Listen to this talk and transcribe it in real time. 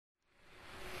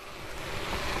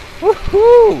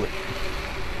Woo!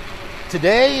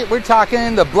 Today we're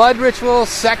talking the blood ritual,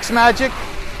 sex magic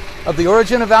of the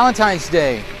origin of Valentine's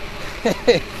Day.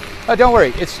 Oh, don't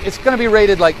worry, it's going to be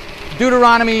rated like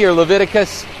Deuteronomy or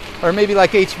Leviticus, or maybe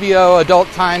like HBO adult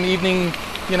time evening,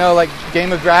 you know, like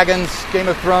Game of Dragons, Game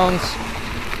of Thrones.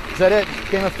 Is that it?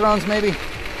 Game of Thrones, maybe?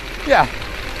 Yeah.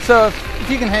 So if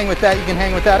you can hang with that, you can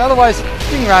hang with that. Otherwise,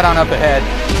 you can ride on up ahead.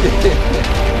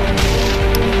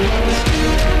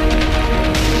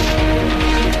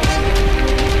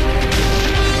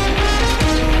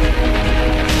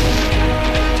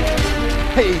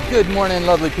 Hey, good morning,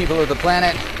 lovely people of the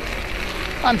planet.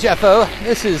 I'm Jeff O.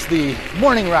 This is the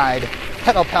Morning Ride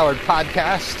pedal-powered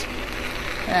podcast.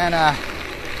 And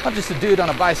I'm just a dude on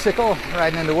a bicycle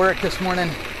riding into work this morning.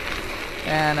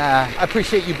 And I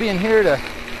appreciate you being here to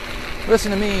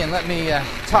listen to me and let me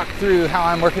talk through how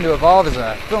I'm working to evolve as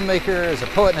a filmmaker, as a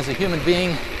poet, and as a human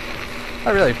being.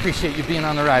 I really appreciate you being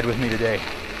on the ride with me today.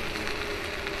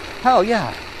 Hell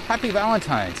yeah, happy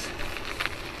Valentine's.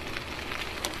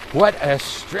 What a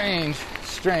strange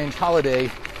holiday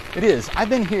it is. I've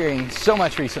been hearing so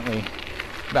much recently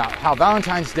about how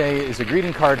Valentine's Day is a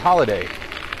greeting card holiday.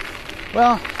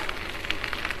 Well,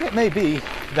 it may be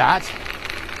that.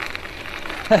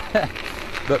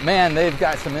 But man, they've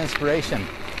got some inspiration.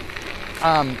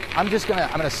 I'm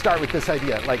gonna start with this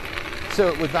idea.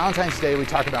 So with Valentine's Day, we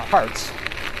talk about hearts.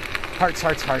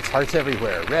 Hearts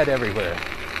everywhere, red everywhere.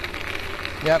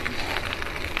 Yep.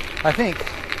 I think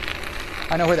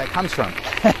I know where that comes from.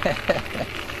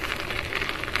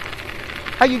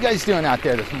 How you guys doing out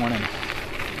there this morning?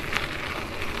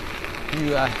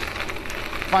 You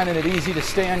finding it easy to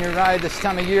stay on your ride this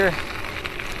time of year?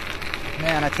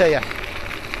 Man, I tell you,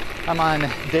 I'm on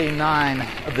day 9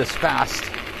 of this fast.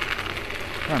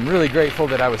 I'm really grateful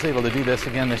that I was able to do this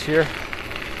again this year,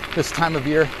 this time of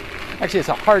year. Actually, it's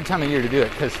a hard time of year to do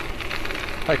it because,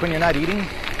 like, when you're not eating,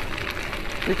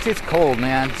 it's cold,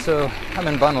 man. So I've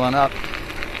been bundling up.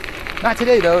 Not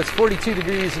today, though. It's 42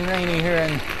 degrees and rainy here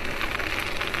in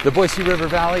the Boise River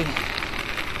Valley.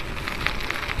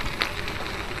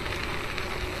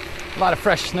 A lot of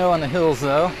fresh snow on the hills,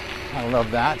 though. I love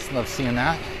that. Love seeing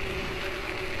that.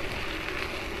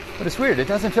 But it's weird. It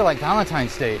doesn't feel like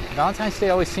Valentine's Day. Valentine's Day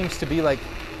always seems to be like,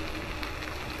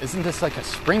 isn't this like a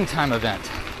springtime event?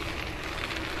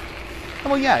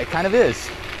 Well, yeah, it kind of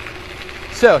is.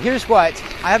 So here's what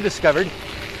I have discovered.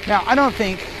 Now, I don't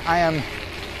think I am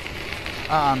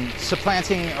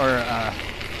supplanting or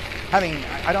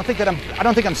I don't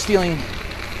think I'm stealing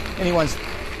anyone's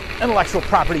intellectual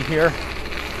property here.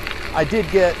 I did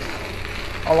get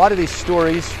a lot of these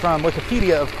stories from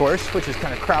Wikipedia, of course, which is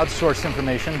kind of crowdsourced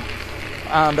information.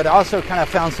 But I also kind of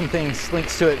found some things,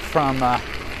 links to it from the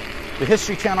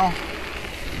History Channel.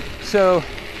 So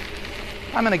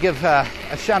I'm going to give a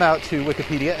shout out to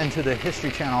Wikipedia and to the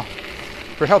History Channel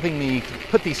for helping me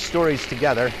put these stories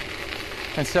together.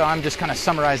 And so I'm just kind of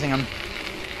summarizing them.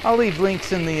 I'll leave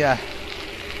links in the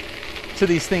to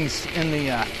these things in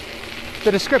the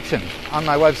description on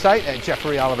my website at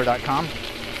jeffreyoliver.com.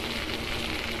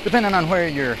 Depending on where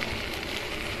you're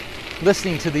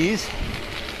listening to these,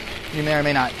 you may or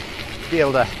may not be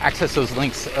able to access those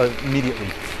links immediately.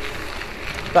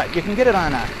 But you can get it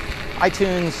on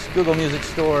iTunes, Google Music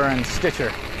Store, and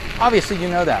Stitcher. Obviously, you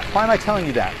know that. Why am I telling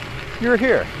you that? You're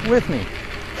here with me.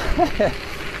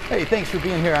 Hey, thanks for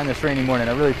being here on this rainy morning.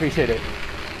 I really appreciate it.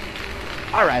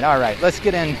 All right. Let's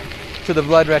get into the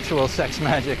blood ritual sex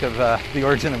magic of the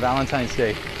origin of Valentine's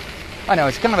Day. I know,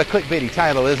 it's kind of a clickbaity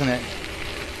title, isn't it?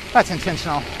 That's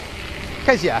intentional.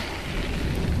 Because, yeah,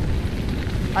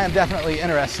 I am definitely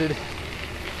interested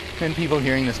in people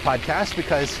hearing this podcast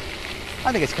because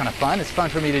I think it's kind of fun. It's fun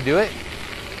for me to do it.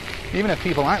 Even if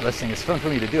people aren't listening, it's fun for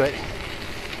me to do it.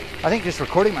 I think just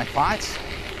recording my thoughts,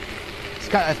 it's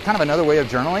kind of another way of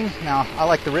journaling. Now, I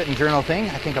like the written journal thing.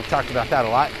 I think I've talked about that a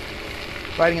lot.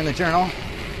 Writing in the journal.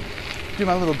 Do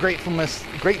my little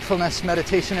gratefulness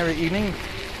meditation every evening.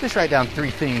 Just write down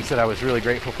 3 things that I was really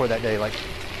grateful for that day. Like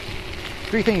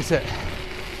 3 things that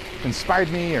inspired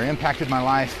me or impacted my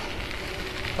life.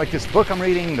 Like this book I'm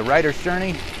reading, The Writer's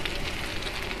Journey.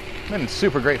 I'm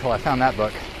super grateful I found that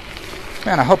book.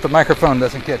 Man, I hope the microphone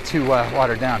doesn't get too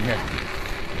watered down here.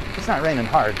 It's not raining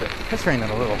hard, but it's raining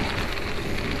a little.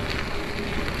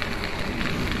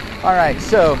 All right,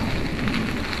 so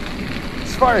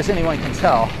as far as anyone can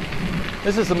tell,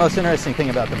 this is the most interesting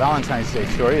thing about the Valentine's Day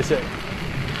story is that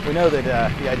we know that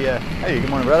the idea... Hey, good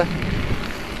morning, brother.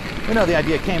 We know the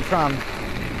idea came from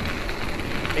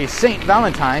a Saint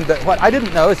Valentine, but what I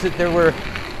didn't know is that there were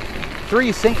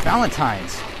 3 Saint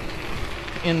Valentines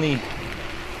in the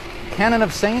canon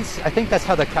of saints. I think that's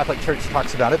how the Catholic Church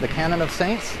talks about it, the canon of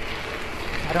saints.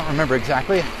 I don't remember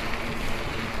exactly.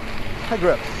 I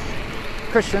grew up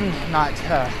Christian, not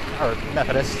or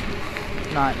Methodist,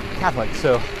 not Catholic,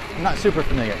 so I'm not super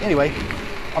familiar. Anyway,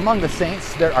 among the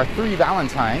saints, there are 3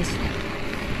 Valentines,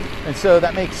 and so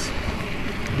that makes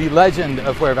the legend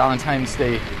of where Valentine's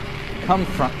Day comes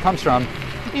from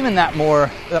even that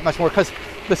much more, because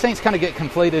the saints kind of get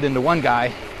conflated into one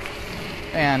guy,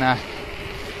 and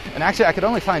actually I could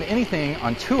only find anything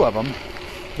on 2 of them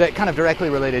that kind of directly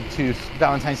related to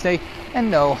Valentine's Day.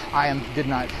 And no, I did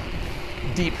not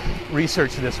deep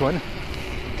research this one.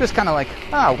 Just kind of like,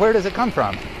 where does it come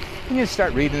from? And you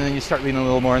start reading, and then you start reading a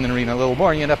little more, and then reading a little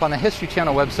more, and you end up on the History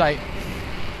Channel website.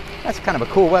 That's kind of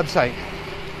a cool website.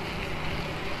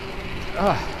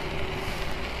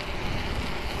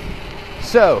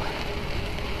 So,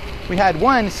 we had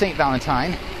one Saint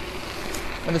Valentine,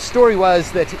 and the story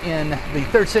was that in the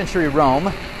 3rd century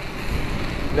Rome,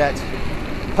 that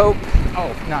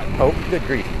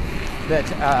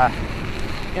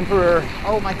Emperor,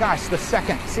 oh my gosh, the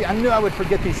second. See, I knew I would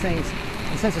forget these things.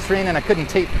 And since it's raining, I couldn't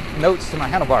tape notes to my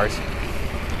handlebars.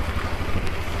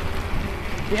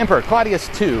 The Emperor, Claudius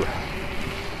II.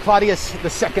 Claudius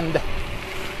II.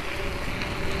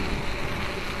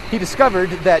 He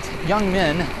discovered that young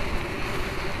men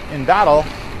in battle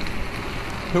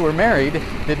who were married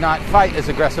did not fight as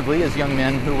aggressively as young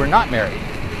men who were not married.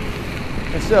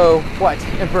 And so what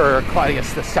Emperor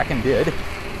Claudius II did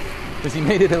is he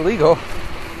made it illegal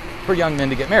for young men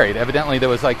to get married. Evidently there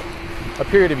was like a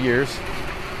period of years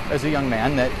as a young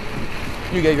man that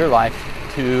you gave your life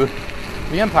to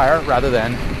the empire rather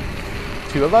than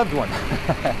to a loved one.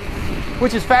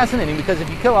 Which is fascinating, because if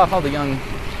you kill off all the young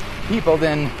people,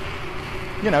 then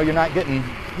you're not getting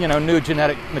new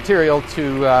genetic material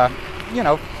to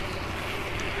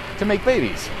to make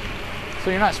babies. So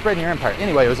you're not spreading your empire.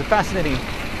 Anyway, it was a fascinating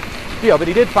deal, but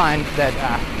he did find that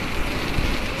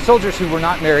soldiers who were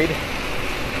not married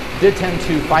did tend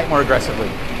to fight more aggressively.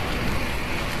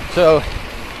 So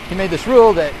he made this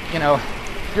rule that,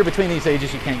 if you're between these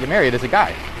ages, you can't get married as a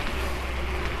guy.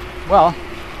 Well,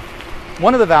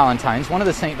 one of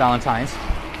the Saint Valentines,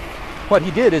 what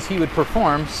he did is he would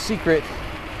perform secret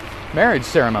marriage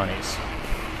ceremonies.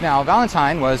 Now,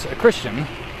 Valentine was a Christian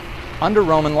under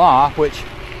Roman law, which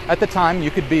at the time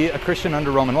you could be a Christian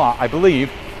under Roman law, I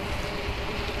believe.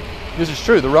 This is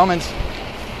true. The Romans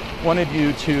wanted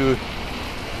you to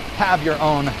have your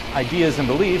own ideas and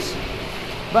beliefs,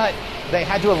 but they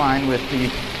had to align with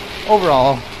the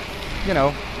overall,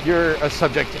 you're a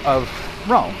subject of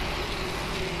Rome.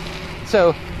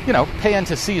 So, pay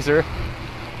unto Caesar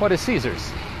what is Caesar's.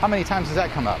 How many times does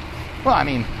that come up? Well, I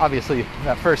mean, obviously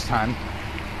that first time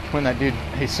when that dude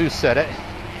Jesus said it.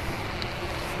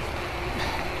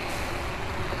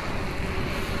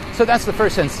 So that's the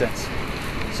first instance.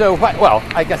 So what? Well,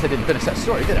 I guess I didn't finish that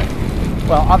story, did I?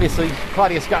 Well, obviously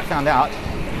Claudius got found out.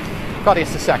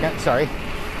 Claudius II, sorry.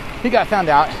 He got found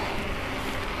out,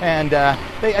 and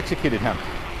they executed him.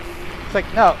 It's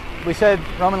like, no, we said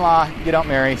Roman law, you don't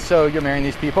marry, so you're marrying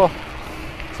these people.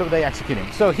 So they execute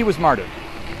him. So he was martyred.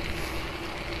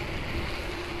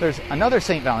 There's another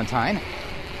Saint Valentine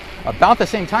about the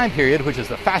same time period, which is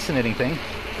the fascinating thing.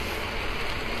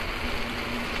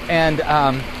 And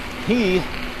he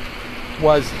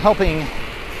was helping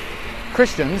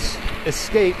Christians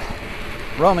escape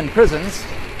Roman prisons.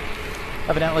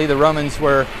 Evidently the Romans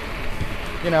were,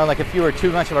 like if you were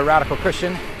too much of a radical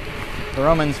Christian, the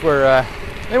Romans were,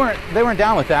 they weren't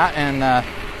down with that, and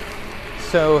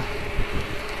so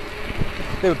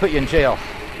they would put you in jail.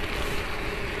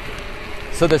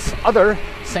 So this other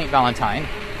Saint Valentine,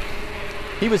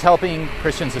 he was helping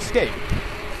Christians escape.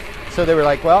 So they were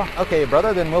like, well, okay,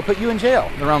 brother, then we'll put you in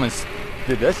jail. The Romans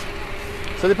did this.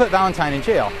 So they put Valentine in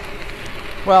jail.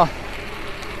 Well,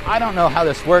 I don't know how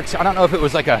this works. I don't know if it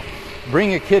was like a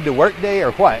bring your kid to work day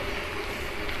or what.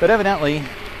 But evidently,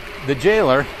 the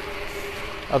jailer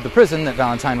of the prison that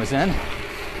Valentine was in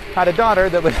had a daughter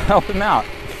that would help him out.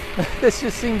 This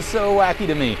just seems so wacky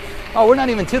to me. Oh, we're not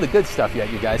even to the good stuff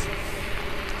yet, you guys.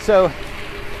 So,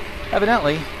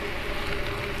 evidently,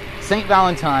 Saint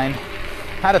Valentine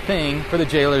had a thing for the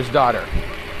jailer's daughter.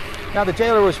 Now, the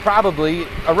jailer was probably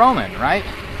a Roman, right?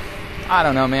 I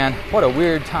don't know, man. What a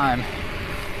weird time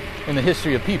in the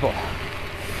history of people.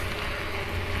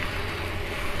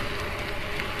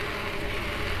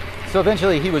 So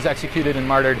eventually he was executed and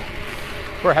martyred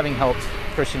for having helped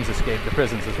Christians escape the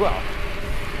prisons as well.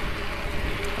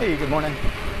 Hey, good morning.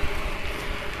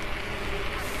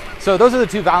 So those are the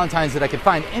 2 Valentines that I could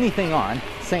find anything on.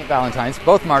 Saint Valentines,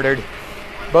 both martyred,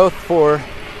 both for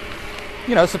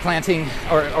supplanting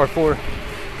or for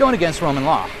going against Roman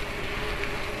law.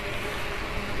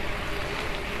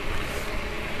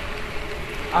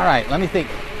 All right, let me think.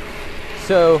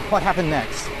 So what happened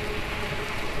next?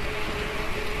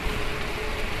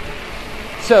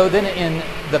 So then in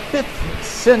the 5th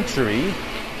century,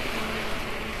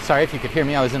 sorry if you could hear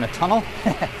me, I was in a tunnel.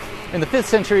 In the 5th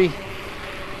century,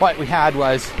 what we had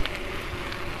was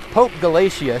Pope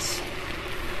Galatius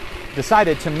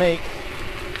decided to make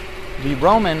the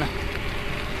Roman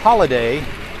holiday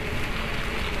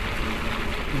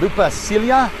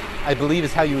Lupercalia, I believe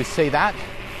is how you would say that.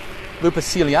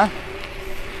 Lupercalia.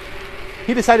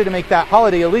 He decided to make that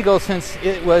holiday illegal since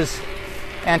it was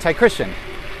anti-Christian.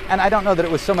 And I don't know that it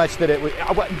was so much that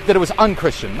it was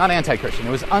unchristian, not anti-Christian.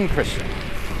 It was unchristian.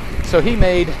 So he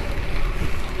made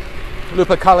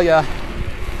Lupercalia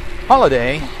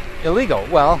holiday illegal.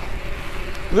 Well,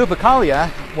 Lupercalia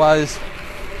was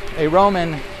a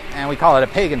Roman, and we call it a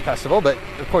pagan festival, but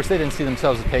of course they didn't see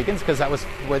themselves as pagans because that was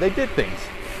where they did things.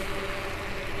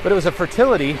 But it was a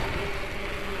fertility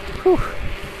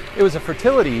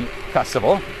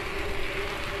festival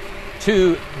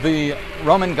to the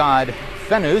Roman god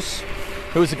Venus,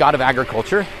 who was the god of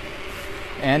agriculture,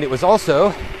 and it was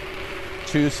also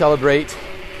to celebrate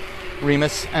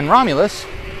Remus and Romulus,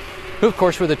 who of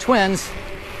course were the twins,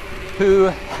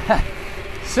 who,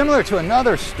 similar to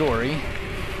another story,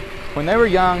 when they were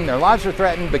young, their lives were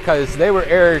threatened because they were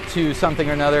heir to something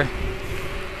or another,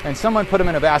 and someone put them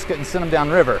in a basket and sent them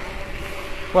downriver.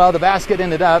 Well, the basket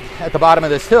ended up at the bottom of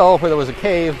this hill where there was a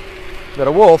cave that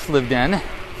a wolf lived in.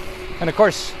 And of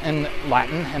course, in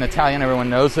Latin and Italian, everyone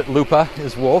knows that lupa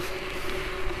is wolf.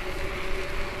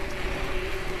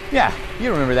 Yeah,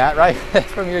 you remember that, right?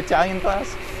 From your Italian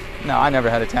class? No, I never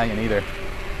had Italian either.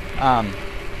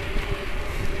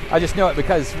 I just know it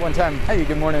because one time, hey,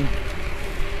 good morning.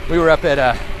 We were up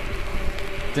at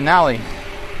Denali.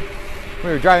 We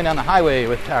were driving down the highway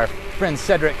with our friend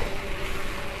Cedric.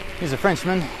 He's a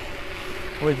Frenchman.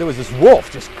 There was this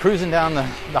wolf just cruising down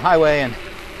the highway, and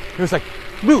he was like,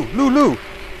 Lou, Lou, Lou.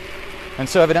 And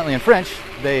so evidently in French,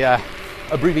 they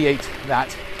abbreviate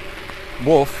that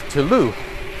wolf to Lou.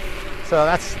 So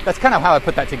that's kind of how I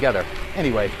put that together.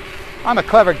 Anyway, I'm a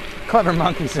clever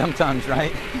monkey sometimes,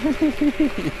 right?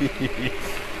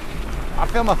 I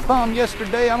fell my thumb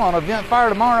yesterday. I'm on event fire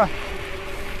tomorrow.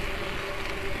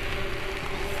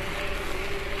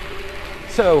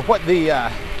 So what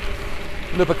the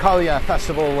Lupercalia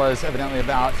festival was evidently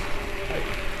about,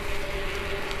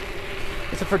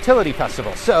 it's a fertility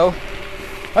festival. So,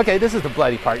 okay, this is the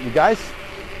bloody part, you guys.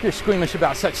 If you're squeamish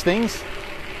about such things,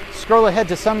 scroll ahead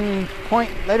to some point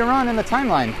later on in the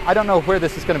timeline. I don't know where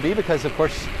this is going to be because, of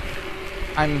course,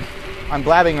 I'm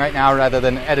blabbing right now rather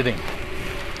than editing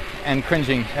and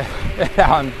cringing at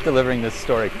how I'm delivering this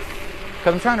story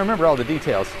because I'm trying to remember all the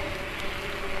details.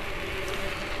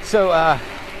 So,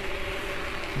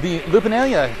 the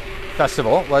Lupercalia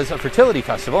festival was a fertility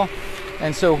festival,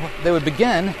 and so they would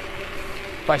begin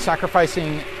by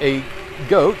sacrificing a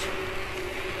goat,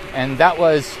 and that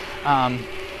was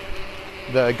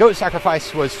the goat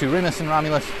sacrifice was to Remus and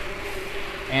Romulus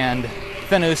and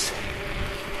Venus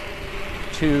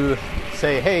to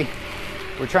say, hey,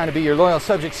 we're trying to be your loyal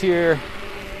subjects here,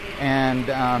 and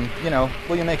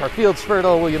will you make our fields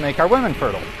fertile? Will you make our women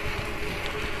fertile?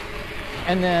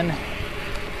 And then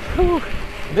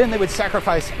they would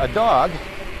sacrifice a dog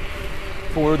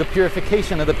for the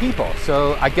purification of the people.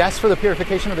 So I guess for the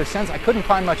purification of their sins. I couldn't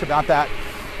find much about that.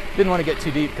 Didn't want to get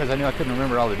too deep because I knew I couldn't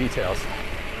remember all the details.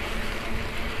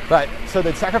 But so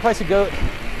they'd sacrifice a goat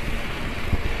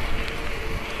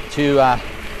to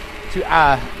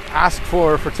ask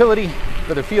for fertility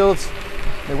for their fields,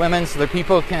 their women, so their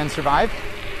people can survive.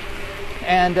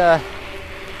 And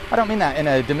I don't mean that in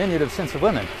a diminutive sense of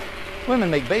women. Women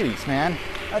make babies, man.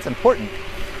 That's important.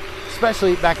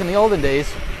 Especially back in the olden days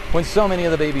when so many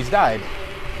of the babies died.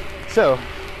 So,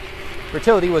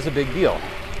 fertility was a big deal.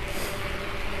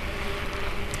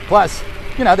 Plus,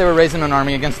 they were raising an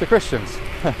army against the Christians.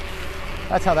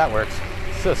 That's how that works.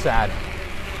 So sad.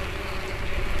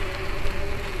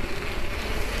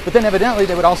 But then evidently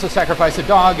they would also sacrifice a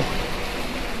dog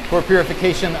for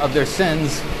purification of their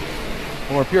sins,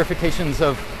 or purifications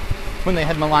of when they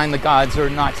had maligned the gods or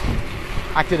not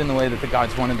acted in the way that the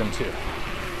gods wanted them to.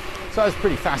 So I was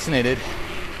pretty fascinated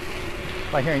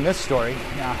by hearing this story.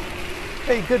 Now,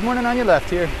 hey, good morning on your left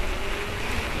here.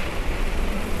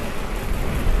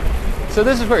 So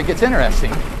this is where it gets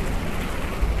interesting.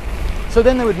 So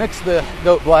then they would mix the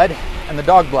goat blood and the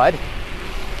dog blood,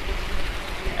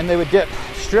 and they would dip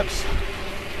strips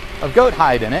of goat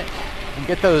hide in it and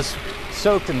get those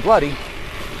soaked and bloody.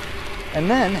 And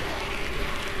then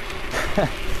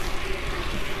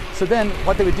So then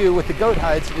what they would do with the goat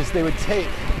hides is they would take,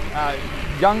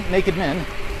 young naked men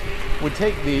would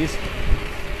take these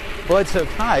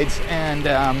blood-soaked hides and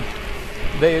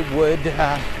they would,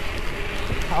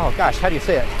 oh gosh, how do you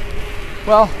say it?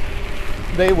 Well,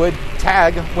 they would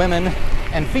tag women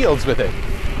and fields with it.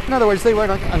 In other words, they were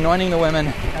like anointing the women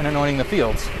and anointing the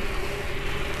fields.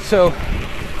 So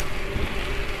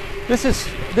this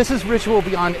is ritual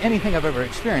beyond anything I've ever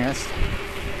experienced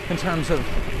in terms of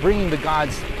bringing the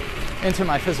gods into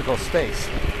my physical space.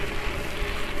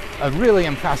 I really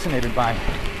am fascinated by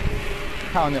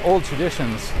how in the old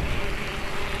traditions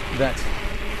that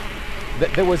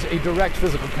there was a direct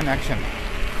physical connection.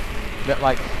 That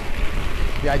like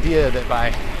the idea that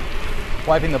by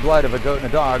wiping the blood of a goat and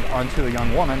a dog onto a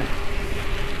young woman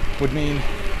would mean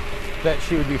that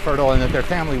she would be fertile and that their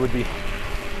family would be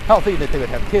healthy, that they would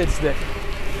have kids, that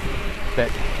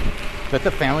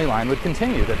the family line would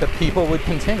continue, that the people would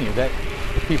continue, that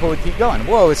people would keep going.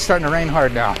 Whoa, it's starting to rain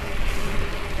hard now.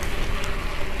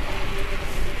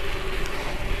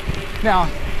 Now,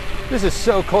 this is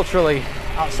so culturally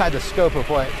outside the scope of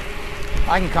what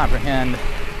I can comprehend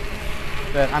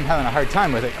that I'm having a hard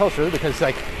time with it culturally, because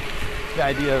like the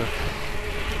idea of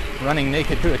running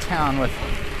naked through a town with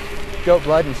goat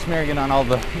blood and smearing it on all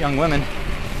the young women,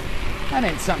 that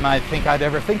ain't something I think I'd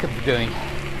ever think of doing.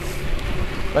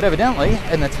 But evidently,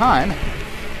 in the time,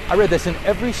 I read this in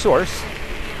every source,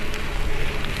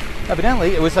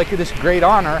 evidently it was like this great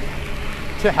honor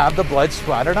to have the blood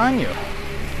splattered on you.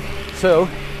 So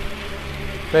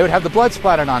they would have the blood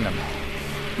splattered on them.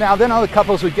 Now then all the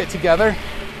couples would get together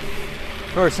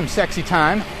for some sexy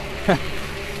time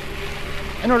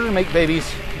in order to make babies,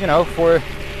 for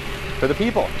the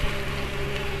people.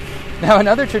 Now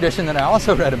another tradition that I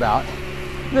also read about,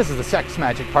 and this is the sex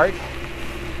magic part,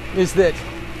 is that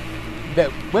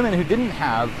women who didn't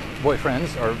have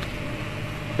boyfriends, or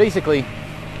basically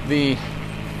the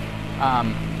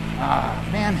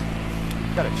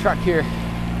got a truck here.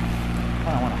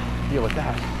 I don't want to deal with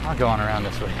that. I'll go on around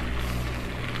this way.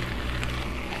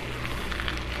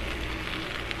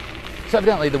 So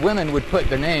evidently the women would put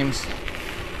their names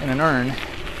in an urn,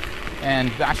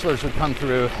 and bachelors would come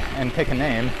through and pick a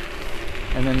name,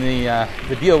 and then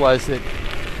the deal was that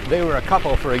they were a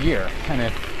couple for a year, and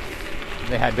if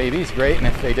they had babies, great, and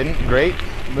if they didn't, great,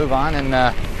 move on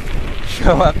and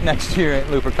show up next year at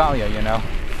Lupercalia,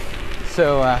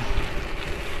 So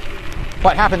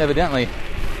what happened evidently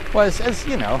was, as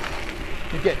you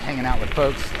get hanging out with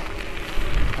folks,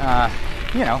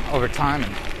 over time,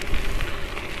 and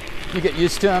you get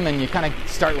used to them and you kind of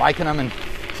start liking them, and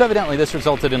so evidently this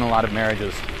resulted in a lot of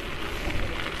marriages,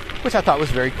 which I thought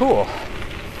was very cool.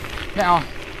 Now,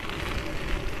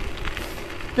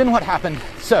 then what happened?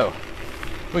 So,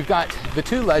 we've got the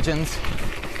two legends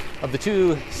of the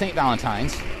two Saint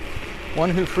Valentines, one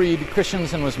who freed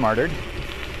Christians and was martyred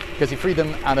because he freed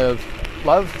them out of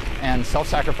love and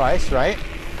self-sacrifice, right?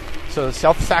 So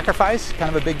self-sacrifice,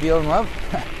 kind of a big deal in love.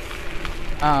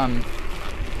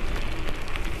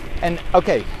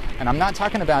 And I'm not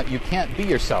talking about you can't be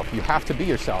yourself, you have to be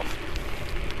yourself,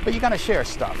 but you got to share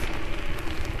stuff.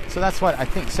 So that's what I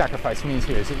think sacrifice means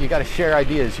here, is that you got to share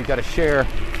ideas, you got to share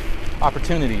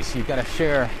opportunities, you got to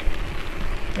share,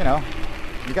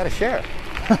 you got to share.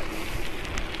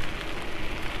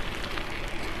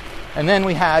 And then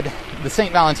we had the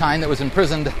Saint Valentine that was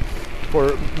imprisoned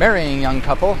for marrying young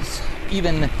couples,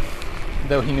 even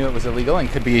though he knew it was illegal and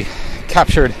could be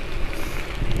captured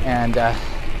and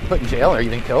put in jail or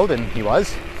even killed, and he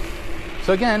was.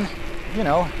 So again,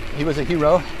 he was a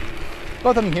hero.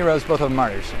 Both of them heroes, both of them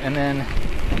martyrs. And then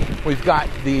we've got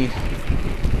the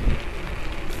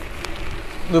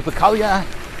Lupercalia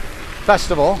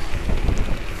festival,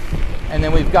 and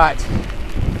then we've got,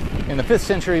 in the 5th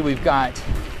century, we've got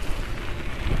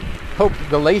Pope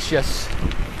Galatius,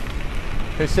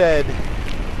 who said,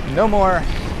 no more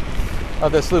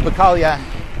of this Lupercalia,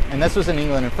 and this was in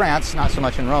England and France, not so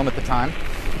much in Rome at the time.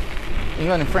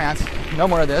 England and France, no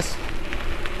more of this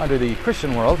under the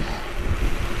Christian world.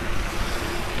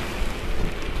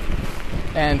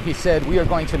 And he said, we are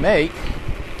going to make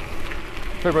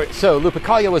February, so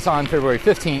Lupercalia was on February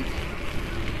 15th,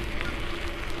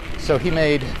 so he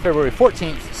made February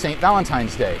 14th St.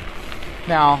 Valentine's Day.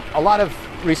 Now, a lot of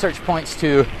research points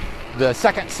to the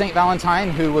second St. Valentine,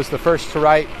 who was the first to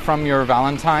write from your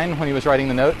Valentine when he was writing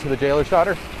the note to the jailer's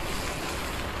daughter.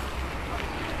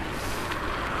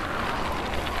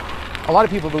 A lot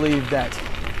of people believe that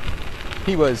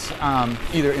he was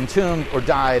either entombed or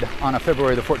died on a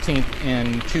February the 14th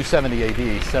in 270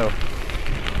 AD. So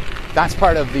that's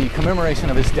part of the commemoration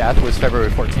of his death, was February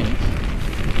 14th.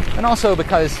 And also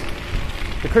because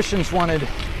the Christians wanted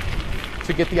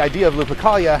to get the idea of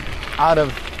Lupercalia out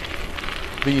of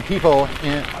the people,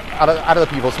 out of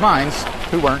the people's minds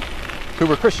who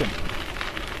were Christian.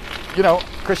 You know,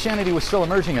 Christianity was still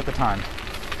emerging at the time,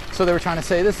 so they were trying to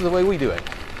say, this is the way we do it.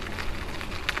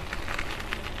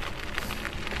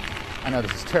 I know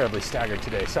this is terribly staggered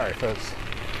today. Sorry, folks.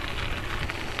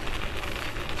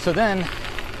 So then,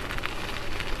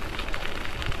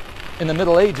 in the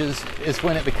Middle Ages is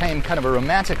when it became kind of a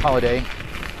romantic holiday.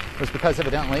 It was because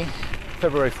evidently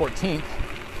February 14th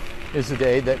is the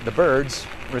day that the birds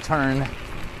return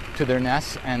to their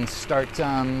nests and start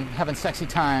having sexy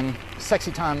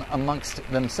time amongst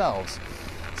themselves.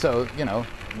 So, you know,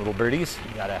 little birdies,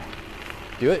 you gotta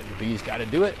do it. The bees gotta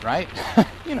do it, right?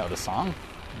 You know the song.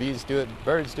 Bees do it,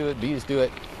 birds do it, bees do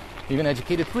it. Even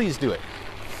educated fleas do it.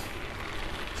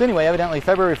 So anyway, evidently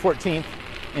February 14th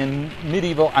in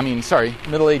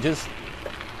Middle Ages,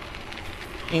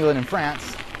 England and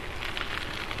France,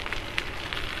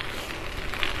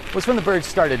 was when the birds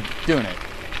started doing it.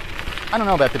 I don't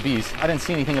know about the bees. I didn't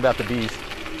see anything about the bees.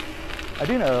 I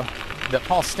do know that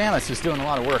Paul Stamets is doing a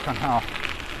lot of work on how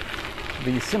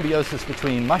the symbiosis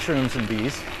between mushrooms and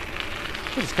bees,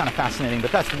 which is kind of fascinating,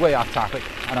 but that's way off topic.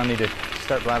 I don't need to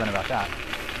start blabbing about that.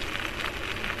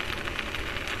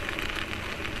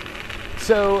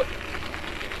 So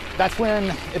that's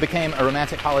when it became a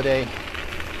romantic holiday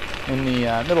in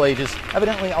the Middle Ages.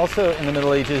 Evidently also in the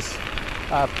Middle Ages,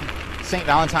 Saint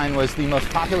Valentine was the most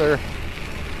popular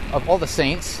of all the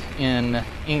saints in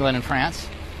England and France.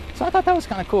 So I thought that was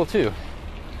kind of cool too.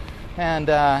 And,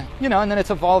 and then it's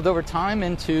evolved over time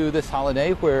into this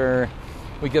holiday where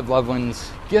we give loved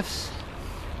ones gifts,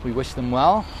 we wish them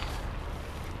well,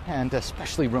 and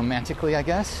especially romantically, I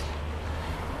guess.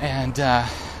 And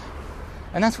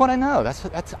that's what I know. That's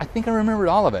I think I remembered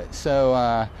all of it. So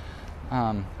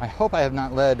I hope I have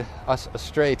not led us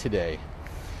astray today.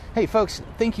 Hey folks,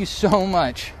 thank you so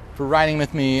much for riding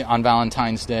with me on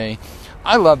Valentine's Day.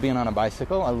 I love being on a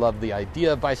bicycle. I love the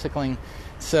idea of bicycling.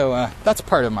 So that's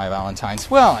part of my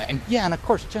Valentine's. Well, and of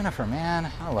course Jennifer,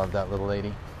 man, I love that little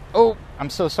lady. Oh, I'm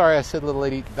so sorry I said little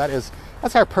lady.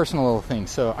 That's our personal little thing.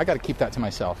 So I got to keep that to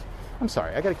myself. I'm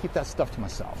sorry. I got to keep that stuff to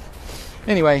myself.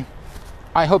 Anyway,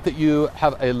 I hope that you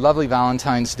have a lovely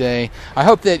Valentine's Day. I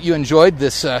hope that you enjoyed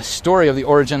this story of the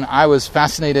origin. I was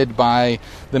fascinated by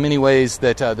the many ways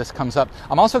that this comes up.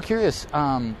 I'm also curious,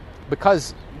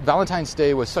 because Valentine's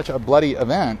Day was such a bloody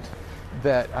event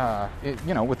that,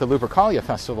 with the Lupercalia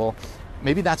Festival,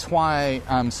 maybe that's why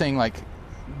I'm saying, like,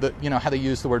 how they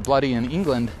use the word bloody in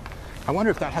England. I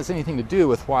wonder if that has anything to do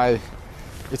with why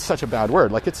it's such a bad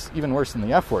word. Like, it's even worse than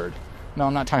the F word. No,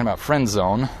 I'm not talking about friend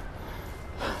zone.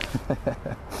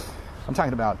 I'm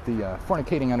talking about the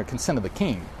fornicating under consent of the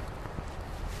king.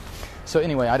 So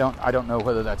anyway, I don't know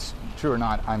whether that's true or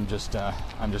not. I'm just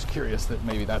curious that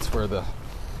maybe that's where the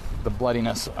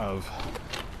bloodiness of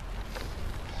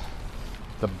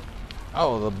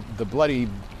the bloody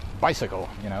bicycle,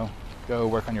 go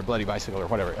work on your bloody bicycle or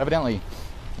whatever. Evidently,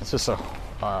 it's just a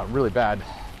really bad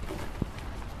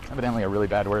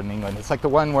word in England. It's like the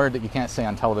one word that you can't say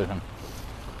on television.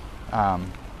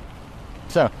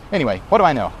 So anyway, what do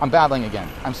I know? I'm babbling again.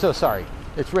 I'm so sorry.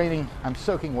 It's raining. I'm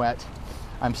soaking wet.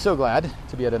 I'm so glad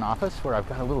to be at an office where I've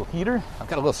got a little heater. I've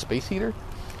got a little space heater.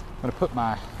 I'm going to put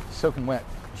my soaking wet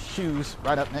shoes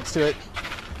right up next to it.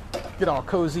 Get all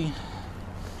cozy.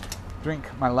 Drink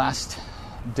my last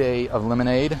day of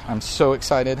lemonade. I'm so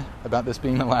excited about this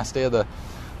being the last day of the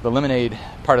lemonade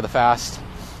part of the fast.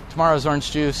 Tomorrow's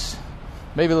orange juice.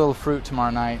 Maybe a little fruit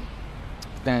tomorrow night.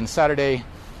 Then Saturday,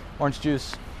 orange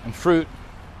juice and fruit.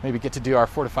 Maybe get to do our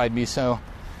fortified miso.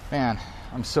 Man,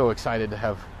 I'm so excited to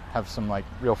have some like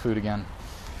real food again.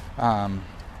 That's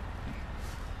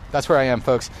where I am,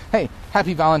 folks. Hey,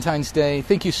 happy Valentine's Day.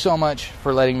 Thank you so much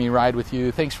for letting me ride with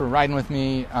you. Thanks for riding with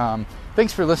me.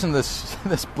 Thanks for listening to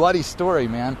this bloody story,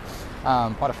 man.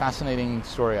 What a fascinating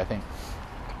story, I think.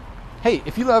 Hey,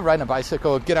 if you love riding a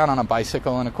bicycle, get out on a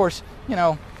bicycle. And of course,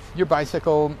 your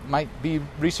bicycle might be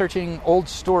researching old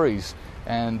stories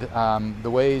and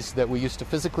the ways that we used to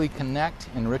physically connect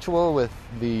in ritual with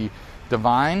the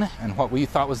divine and what we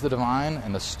thought was the divine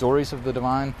and the stories of the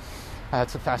divine.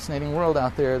 It's a fascinating world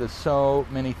out there. There's so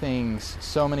many things,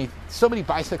 so many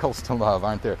bicycles to love,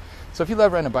 aren't there? So if you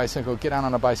love riding a bicycle, get out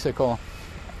on a bicycle.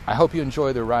 I hope you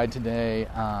enjoy the ride today.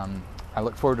 I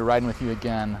look forward to riding with you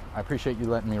again. I appreciate you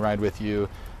letting me ride with you.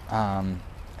 And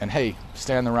hey,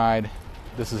 stay on the ride.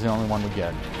 This is the only one we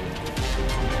get.